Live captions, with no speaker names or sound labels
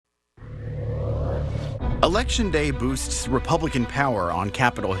Election day boosts Republican power on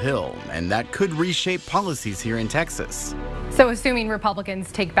Capitol Hill, and that could reshape policies here in Texas. So assuming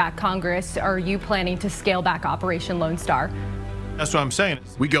Republicans take back Congress, are you planning to scale back Operation Lone Star? That's what I'm saying.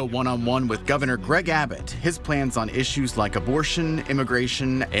 We go one-on-one with Governor Greg Abbott, his plans on issues like abortion,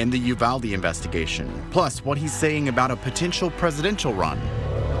 immigration, and the Uvalde investigation, plus what he's saying about a potential presidential run.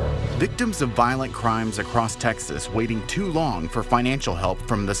 Victims of violent crimes across Texas waiting too long for financial help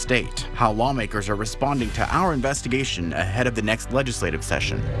from the state. How lawmakers are responding to our investigation ahead of the next legislative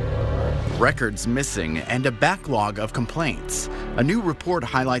session. Records missing and a backlog of complaints. A new report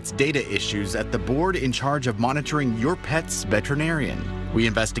highlights data issues at the board in charge of monitoring your pet's veterinarian. We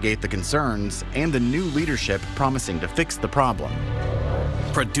investigate the concerns and the new leadership promising to fix the problem.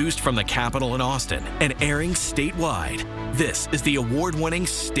 Produced from the Capitol in Austin and airing statewide, this is the award-winning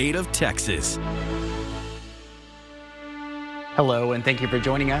State of Texas. Hello, and thank you for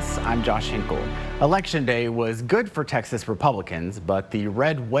joining us. I'm Josh Hinkle. Election day was good for Texas Republicans, but the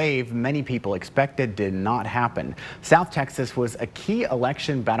red wave many people expected did not happen. South Texas was a key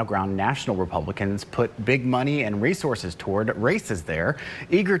election battleground. National Republicans put big money and resources toward races there,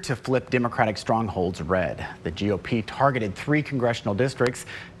 eager to flip Democratic strongholds red. The GOP targeted 3 congressional districts.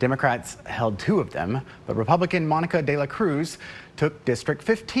 Democrats held 2 of them, but Republican Monica De La Cruz took District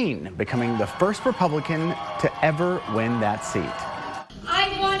 15, becoming the first Republican to ever win that seat.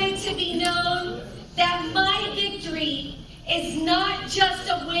 I want it to be known that my victory is not just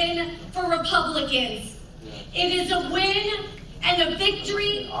a win for Republicans. It is a win and a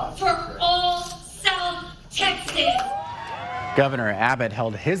victory for all South Texas. Governor Abbott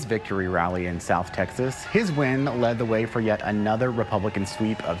held his victory rally in South Texas. His win led the way for yet another Republican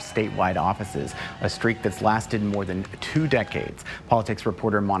sweep of statewide offices, a streak that's lasted more than 2 decades. Politics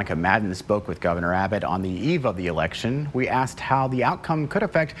reporter Monica Madden spoke with Governor Abbott on the eve of the election. We asked how the outcome could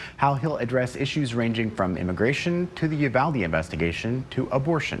affect how he'll address issues ranging from immigration to the Uvalde investigation to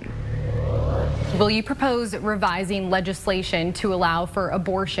abortion. Will you propose revising legislation to allow for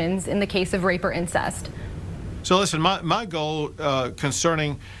abortions in the case of rape or incest? So listen, my goal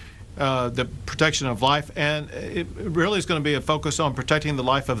concerning the protection of life, and it really is going to be a focus on protecting the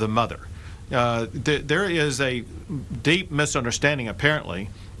life of the mother. There is a deep misunderstanding, apparently,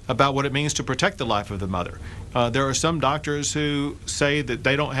 about what it means to protect the life of the mother. There are some doctors who say that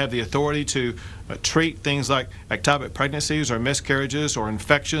they don't have the authority to treat things like ectopic pregnancies or miscarriages or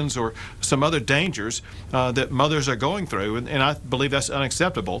infections or some other dangers that mothers are going through, and I believe that's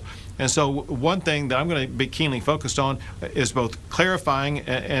unacceptable. And so one thing that I'm going to be keenly focused on is both clarifying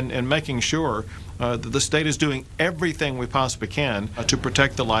and making sure that the state is doing everything we possibly can to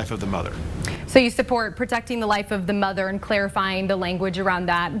protect the life of the mother. So you support protecting the life of the mother and clarifying the language around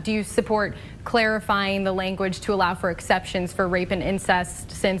that. Do you support clarifying the language to allow for exceptions for rape and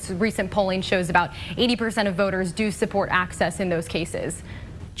incest, since recent polling shows about 80% of voters do support access in those cases?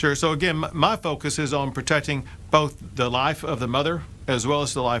 Sure. So again, my focus is on protecting both the life of the mother as well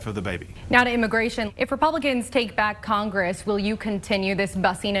as the life of the baby. Now to immigration. If Republicans take back Congress, will you continue this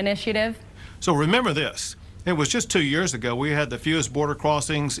busing initiative? So remember this. It was just 2 years ago we had the fewest border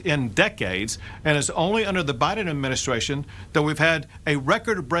crossings in decades, and it's only under the Biden administration that we've had a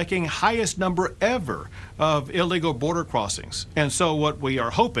record-breaking highest number ever of illegal border crossings. And so what we are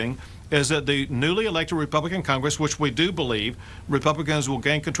hoping is that the newly elected Republican Congress, which we do believe Republicans will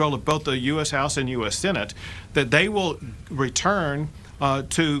gain control of both the U.S. House and U.S. Senate, that they will return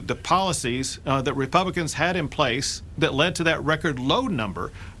to the policies that Republicans had in place that led to that record low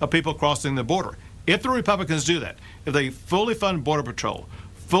number of people crossing the border. If the Republicans do that, if they fully fund Border Patrol,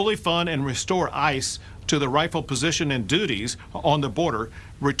 fully fund and restore ICE to the rightful position and duties on the border,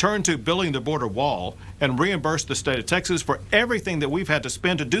 return to building the border wall, and reimburse the state of Texas for everything that we've had to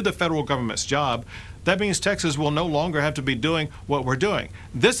spend to do the federal government's job, that means Texas will no longer have to be doing what we're doing.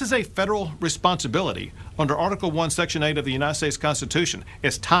 This is a federal responsibility under Article 1, Section 8 of the United States Constitution.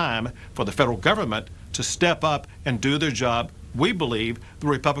 It's time for the federal government to step up and do their job. We believe the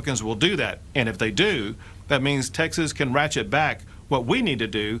Republicans will do that. And if they do, that means Texas can ratchet back what we need to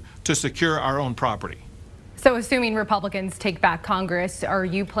do to secure our own property. So assuming Republicans take back Congress, are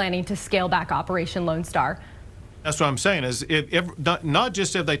you planning to scale back Operation Lone Star? That's what I'm saying is not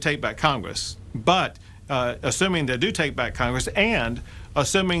just if they take back Congress, but assuming they do take back Congress and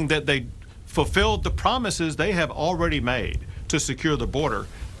assuming that they fulfilled the promises they have already made to secure the border,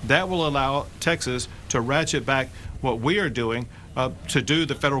 that will allow Texas to ratchet back what we are doing to do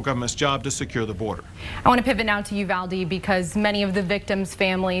the federal government's job to secure the border. I want to pivot now to Uvalde because many of the victims'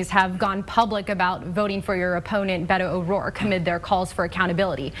 families have gone public about voting for your opponent, Beto O'Rourke, amid their calls for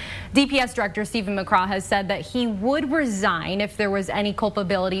accountability. DPS Director Stephen McCraw has said that he would resign if there was any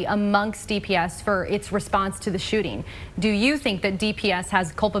culpability amongst DPS for its response to the shooting. Do you think that DPS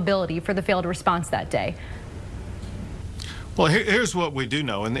has culpability for the failed response that day? Well, here's what we do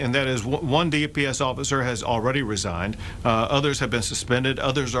know, and that is one DPS officer has already resigned. Others have been suspended.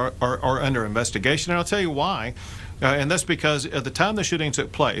 Others are under investigation, and I'll tell you why. And that's because at the time the shooting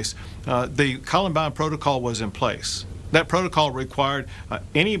took place, the Columbine protocol was in place. That protocol required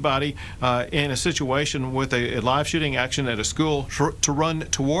anybody in a situation with a live shooting action at a school to run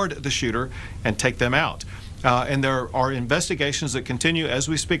toward the shooter and take them out. And there are investigations that continue as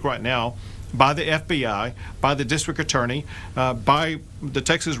we speak right now by the FBI, by the district attorney, by the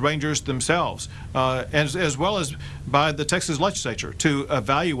Texas Rangers themselves, as well as by the Texas Legislature to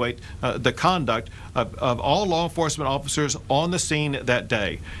evaluate the conduct of all law enforcement officers on the scene that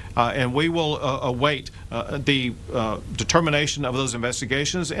day. And we will await the determination of those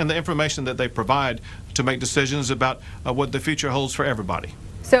investigations and the information that they provide to make decisions about what the future holds for everybody.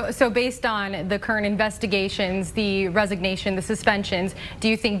 So based on the current investigations, the resignation, the suspensions, do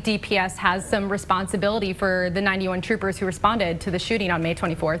you think DPS has some responsibility for the 91 troopers who responded to the shooting on May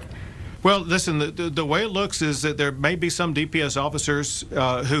 24th? Well, listen, the way it looks is that there may be some DPS officers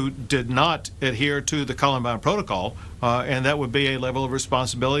who did not adhere to the Columbine protocol, and that would be a level of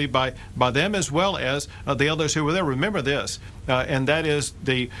responsibility by them as well as the others who were there. Remember this, and that is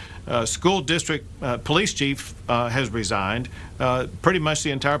the school district police chief has resigned. Pretty much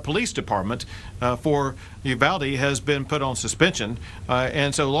the entire police department for Uvalde has been put on suspension,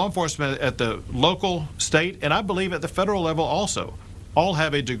 and so law enforcement at the local, state, and I believe at the federal level also all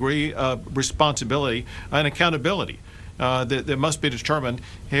have a degree of responsibility and accountability that must be determined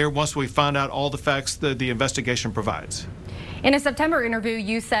here once we find out all the facts that the investigation provides. In a September interview,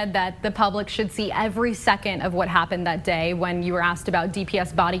 you said that the public should see every second of what happened that day when you were asked about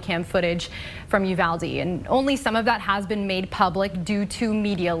DPS body cam footage from Uvalde, and only some of that has been made public due to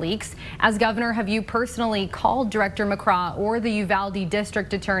media leaks. As governor, have you personally called Director McCraw or the Uvalde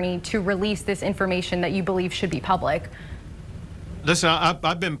district attorney to release this information that you believe should be public? Listen,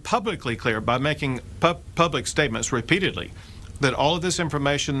 I've been publicly clear by making public statements repeatedly that all of this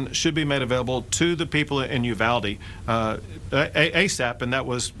information should be made available to the people in Uvalde ASAP, and that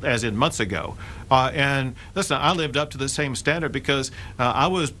was as in months ago. And listen, I lived up to the same standard because I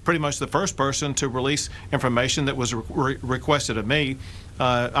was pretty much the first person to release information that was requested of me.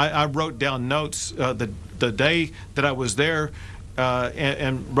 I wrote down notes the day that I was there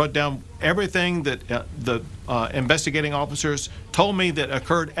and wrote down everything that the investigating officers told me that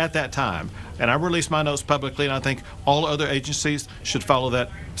occurred at that time. And I released my notes publicly, and I think all other agencies should follow that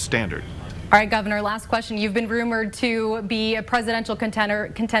standard. All right, Governor, last question. You've been rumored to be a presidential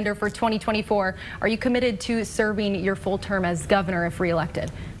contender for 2024. Are you committed to serving your full term as governor if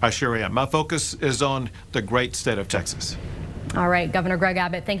reelected? I sure am. My focus is on the great state of Texas. All right, Governor Greg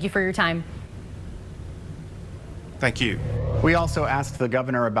Abbott, thank you for your time. Thank you. We also asked the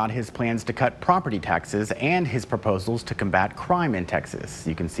governor about his plans to cut property taxes and his proposals to combat crime in Texas.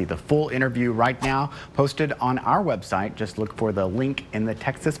 You can see the full interview right now posted on our website. Just look for the link in the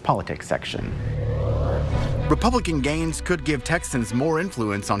Texas Politics section. Republican gains could give Texans more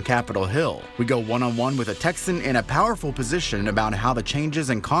influence on Capitol Hill. We go one-on-one with a Texan in a powerful position about how the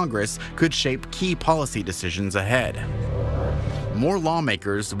changes in Congress could shape key policy decisions ahead. More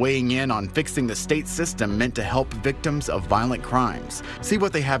lawmakers weighing in on fixing the state system meant to help victims of violent crimes. See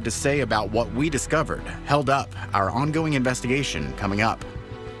what they have to say about what we discovered. Held Up, our ongoing investigation, coming up.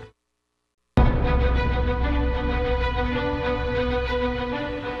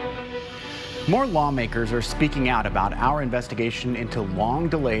 More lawmakers are speaking out about our investigation into long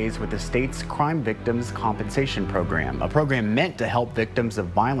delays with the state's Crime Victims Compensation Program, a program meant to help victims of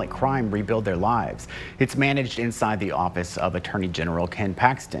violent crime rebuild their lives. It's managed inside the office of Attorney General Ken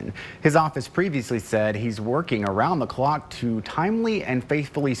Paxton. His office previously said he's working around the clock to timely and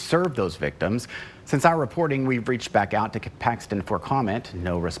faithfully serve those victims. Since our reporting, we've reached back out to Paxton for comment.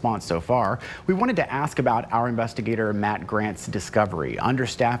 No response so far. We wanted to ask about our investigator Matt Grant's discovery.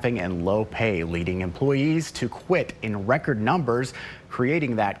 Understaffing and low pay leading employees to quit in record numbers,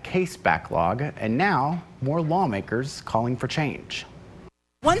 creating that case backlog. And now more lawmakers calling for change.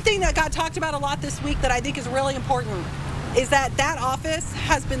 One thing that got talked about a lot this week that I think is really important is that office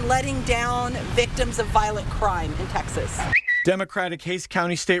has been letting down victims of violent crime in Texas. Democratic Hays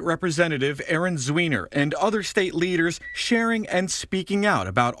County State Representative Aaron Zwiener and other state leaders sharing and speaking out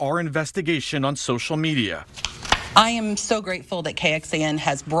about our investigation on social media. I am so grateful that KXAN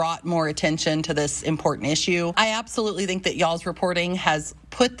has brought more attention to this important issue. I absolutely think that y'all's reporting has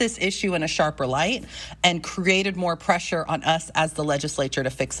put this issue in a sharper light and created more pressure on us as the legislature to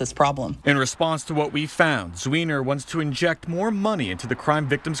fix this problem. In response to what we found, Zwiener wants to inject more money into the Crime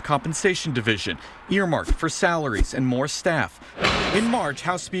Victims Compensation Division, earmarked for salaries and more staff. In March,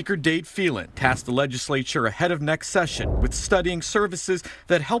 House Speaker Dade Phelan tasked the legislature ahead of next session with studying services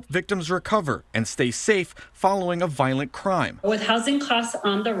that help victims recover and stay safe following a violent crime. With housing costs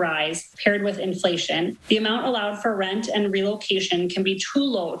on the rise, paired with inflation, the amount allowed for rent and relocation can be too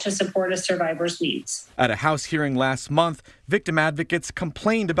low to support a survivor's needs. At a House hearing last month, victim advocates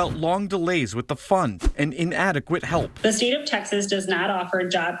complained about long delays with the fund and inadequate help. The state of Texas does not offer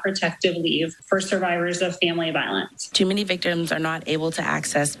job protective leave for survivors of family violence. Too many victims are not able to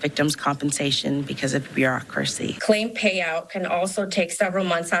access victims' compensation because of bureaucracy. Claim payout can also take several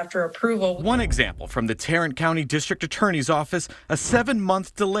months after approval. One example from the Tarrant County District Attorney's Office, a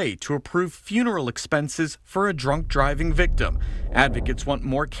 7-month delay to approve funeral expenses for a drunk driving victim. Advocates want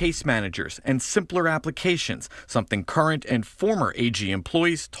more case managers and simpler applications, something current and former AG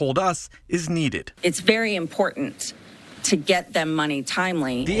employees told us is needed. It's very important to get them money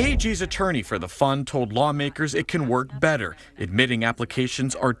timely. The AG's attorney for the fund told lawmakers it can work better, admitting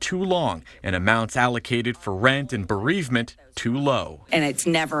applications are too long and amounts allocated for rent and bereavement too low. And it's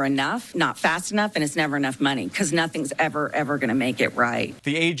never enough, not fast enough, and it's never enough money because nothing's ever going to make it right.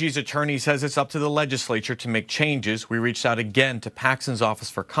 The AG's attorney says it's up to the legislature to make changes. We reached out again to Paxton's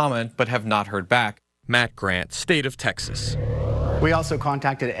office for comment, but have not heard back. Matt Grant, State of Texas. We also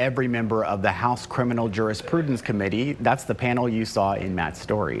contacted every member of the House Criminal Jurisprudence Committee. That's the panel you saw in Matt's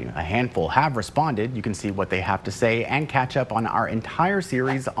story. A handful have responded. You can see what they have to say and catch up on our entire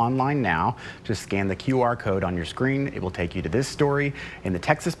series online now. Just scan the QR code on your screen. It will take you to this story in the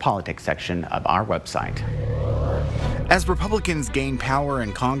Texas Politics section of our website. As Republicans gain power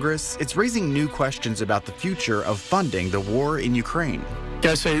in Congress, it's raising new questions about the future of funding the war in Ukraine.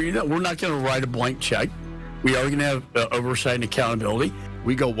 I say, we're not going to write a blank check. We are going to have oversight and accountability.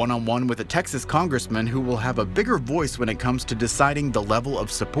 We go one-on-one with a Texas congressman who will have a bigger voice when it comes to deciding the level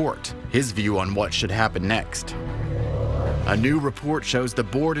of support, his view on what should happen next. A new report shows the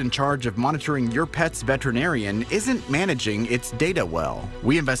board in charge of monitoring your pet's veterinarian isn't managing its data well.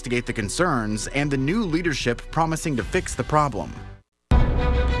 We investigate the concerns and the new leadership promising to fix the problem.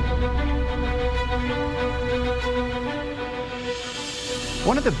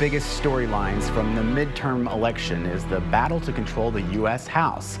 One of the biggest storylines from the midterm election is the battle to control the U.S.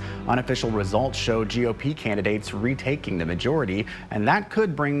 House. Unofficial results show GOP candidates retaking the majority, and that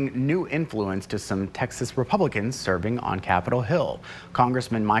could bring new influence to some Texas Republicans serving on Capitol Hill.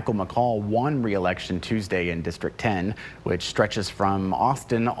 Congressman Michael McCall won re-election Tuesday in District 10, which stretches from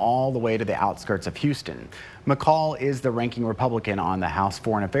Austin all the way to the outskirts of Houston. McCall is the ranking Republican on the House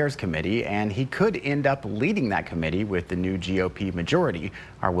Foreign Affairs Committee, and he could end up leading that committee with the new GOP majority.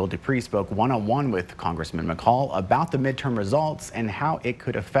 Our Will Dupree spoke one-on-one with Congressman McCall about the midterm results and how it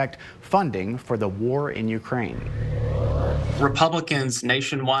could affect funding for the war in Ukraine. Republicans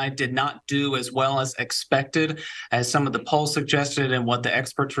nationwide did not do as well as expected, as some of the polls suggested and what the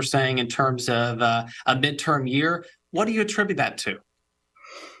experts were saying in terms of a midterm year. What do you attribute that to?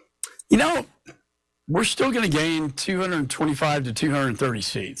 We're still going to gain 225 to 230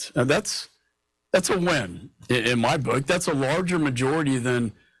 seats. Now that's a win in my book. That's a larger majority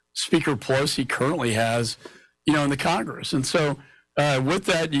than Speaker Pelosi currently has, in the Congress. And so with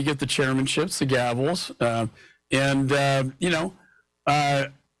that, you get the chairmanships, the gavels,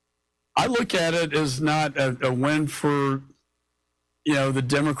 I look at it as not a win for the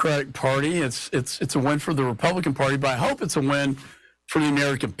Democratic Party. It's a win for the Republican Party, but I hope it's a win for the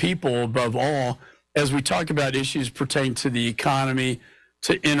American people above all, as we talk about issues pertaining to the economy,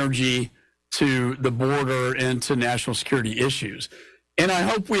 to energy, to the border, and to national security issues. And I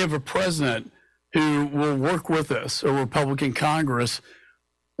hope we have a president who will work with us, a Republican Congress,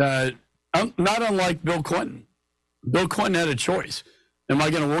 not unlike Bill Clinton. Bill Clinton had a choice. Am I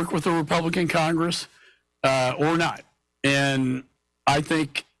going to work with a Republican Congress or not? And I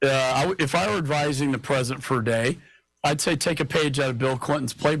think if I were advising the president for a day, I'd say take a page out of Bill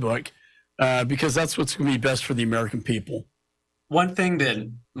Clinton's playbook, because that's what's going to be best for the American people. One thing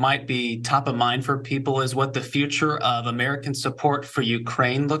that might be top of mind for people is what the future of American support for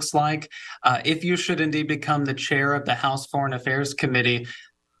Ukraine looks like. If you should indeed become the chair of the House Foreign Affairs Committee,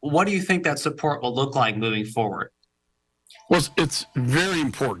 what do you think that support will look like moving forward? Well, it's very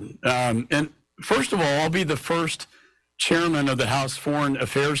important. And first of all, I'll be the first chairman of the House Foreign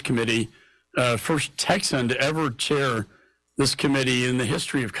Affairs Committee, first Texan to ever chair this committee in the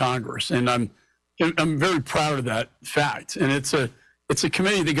history of Congress. And I'm I'm very proud of that fact. And it's a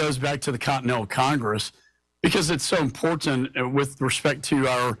committee that goes back to the Continental Congress because it's so important with respect to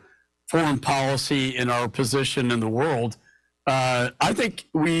our foreign policy and our position in the world. I think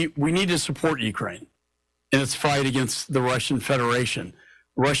we need to support Ukraine in its fight against the Russian Federation.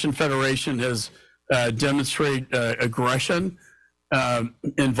 The Russian Federation has demonstrated aggression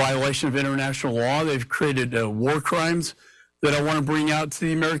in violation of international law. They've created war crimes that I want to bring out to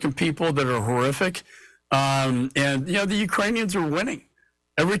the American people that are horrific. And, the Ukrainians are winning.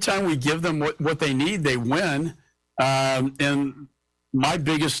 Every time we give them what they need, they win. And my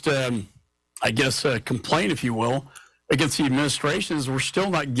biggest, complaint, if you will, against the administration is we're still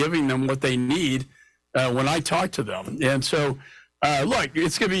not giving them what they need when I talk to them. And so, look,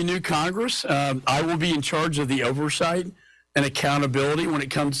 it's going to be a new Congress. I will be in charge of the oversight and accountability when it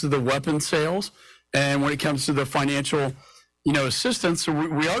comes to the weapon sales and when it comes to the financial, assistance. So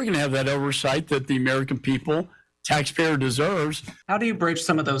we are going to have that oversight that the American people, taxpayer deserves. How do you bridge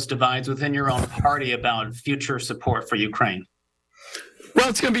some of those divides within your own party about future support for Ukraine? Well,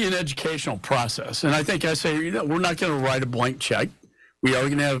 it's going to be an educational process. And I think I say, we're not going to write a blank check. We are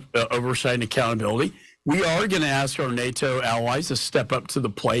going to have oversight and accountability. We are going to ask our NATO allies to step up to the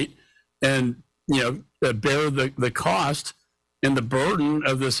plate and, bear the cost and the burden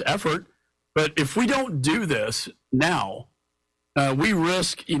of this effort. But if we don't do this now, we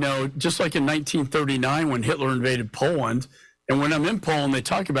risk, just like in 1939 when Hitler invaded Poland, and when I'm in Poland, they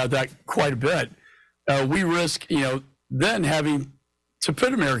talk about that quite a bit. We risk, then having to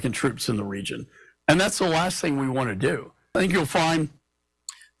put American troops in the region. And that's the last thing we want to do. I think you'll find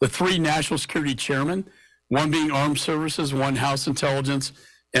the three national security chairmen, one being Armed Services, one House Intelligence,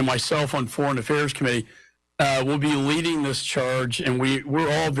 and myself on Foreign Affairs Committee, will be leading this charge. And we're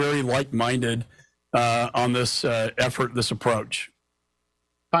all very like-minded on this effort, this approach.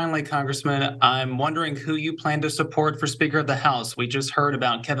 Finally, Congressman, I'm wondering who you plan to support for Speaker of the House. We just heard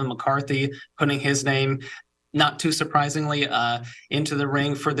about Kevin McCarthy putting his name, not too surprisingly, into the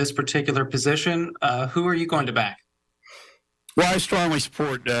ring for this particular position. Who are you going to back? Well, I strongly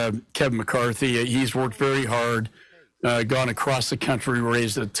support Kevin McCarthy. He's worked very hard, gone across the country,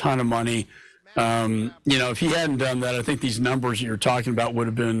 raised a ton of money. If he hadn't done that, I think these numbers you're talking about would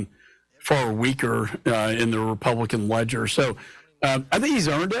have been far weaker in the Republican ledger. So I think he's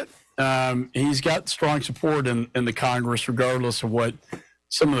earned it. He's got strong support in the Congress, regardless of what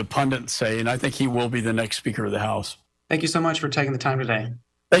some of the pundits say, and I think he will be the next Speaker of the House. Thank you so much for taking the time today.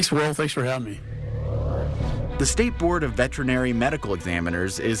 Thanks, Will. Thanks for having me. The State Board of Veterinary Medical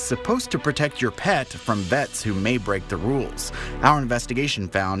Examiners is supposed to protect your pet from vets who may break the rules. Our investigation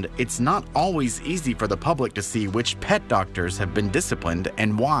found it's not always easy for the public to see which pet doctors have been disciplined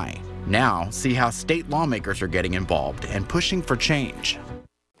and why. Now, see how state lawmakers are getting involved and pushing for change.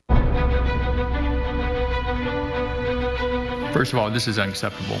 First of all, this is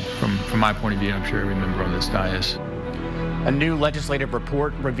unacceptable from my point of view. I'm sure every member on this dais. A new legislative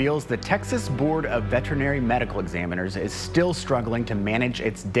report reveals the Texas Board of Veterinary Medical Examiners is still struggling to manage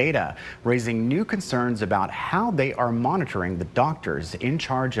its data, raising new concerns about how they are monitoring the doctors in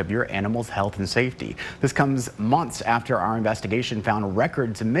charge of your animal's health and safety. This comes months after our investigation found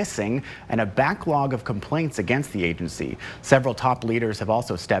records missing and a backlog of complaints against the agency. Several top leaders have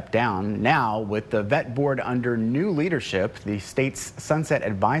also stepped down. Now, with the vet board under new leadership, the state's Sunset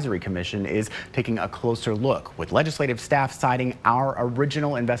Advisory Commission is taking a closer look, with legislative staff citing our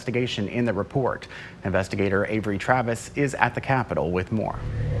original investigation in the report. Investigator Avery Travis is at the Capitol with more.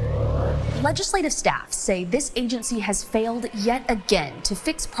 Legislative staff say this agency has failed yet again to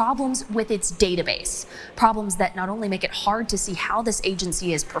fix problems with its database. Problems that not only make it hard to see how this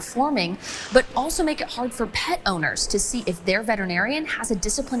agency is performing, but also make it hard for pet owners to see if their veterinarian has a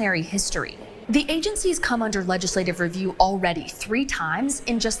disciplinary history. The agency's come under legislative review already 3 times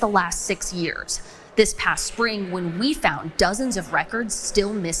in just the last 6 years. This past spring, when we found dozens of records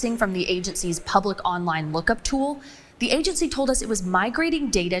still missing from the agency's public online lookup tool, the agency told us it was migrating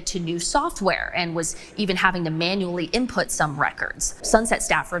data to new software and was even having to manually input some records. Sunset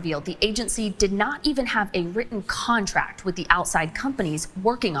staff revealed the agency did not even have a written contract with the outside companies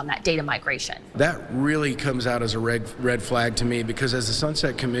working on that data migration. That really comes out as a red flag to me, because as the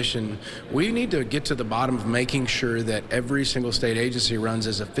Sunset Commission, we need to get to the bottom of making sure that every single state agency runs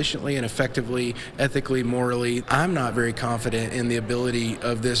as efficiently and effectively, ethically, morally. I'm not very confident in the ability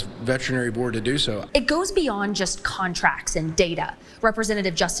of this veterinary board to do so. It goes beyond just contract contracts and data.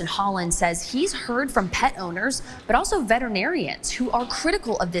 Representative Justin Holland says he's heard from pet owners, but also veterinarians who are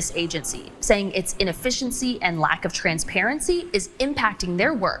critical of this agency, saying its inefficiency and lack of transparency is impacting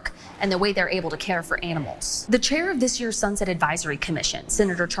their work and the way they're able to care for animals. The chair of this year's Sunset Advisory Commission,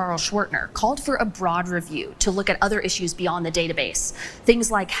 Senator Charles Schwertner, called for a broad review to look at other issues beyond the database. Things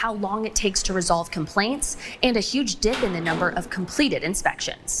like how long it takes to resolve complaints and a huge dip in the number of completed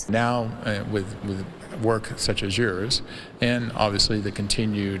inspections. Now, with work such as yours, and obviously the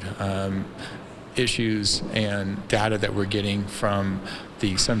continued issues and data that we're getting from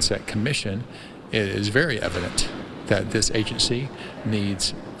the Sunset Commission, it is very evident that this agency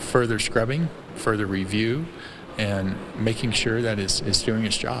needs further scrubbing, further review, and making sure that it's doing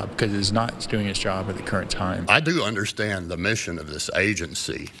its job, because it's not doing its job at the current time. I do understand the mission of this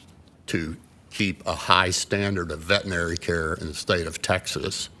agency to keep a high standard of veterinary care in the state of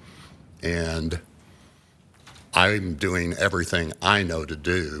Texas, and I'm doing everything I know to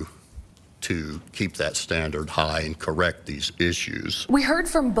do to keep that standard high and correct these issues. We heard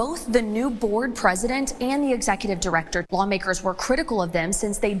from both the new board president and the executive director. Lawmakers were critical of them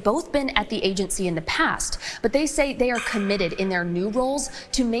since they'd both been at the agency in the past, but they say they are committed in their new roles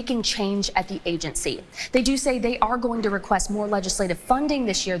to making change at the agency. They do say they are going to request more legislative funding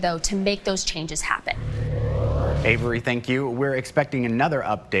this year, though, to make those changes happen. Avery, thank you. We're expecting another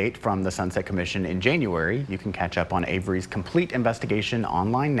update from the Sunset Commission in January. You can catch up on Avery's complete investigation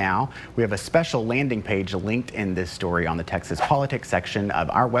online now. We have a special landing page linked in this story on the Texas Politics section of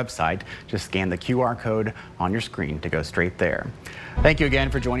our website. Just scan the QR code on your screen to go straight there. Thank you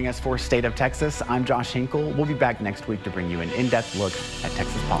again for joining us for State of Texas. I'm Josh Hinkle. We'll be back next week to bring you an in-depth look at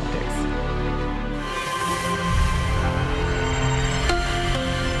Texas politics.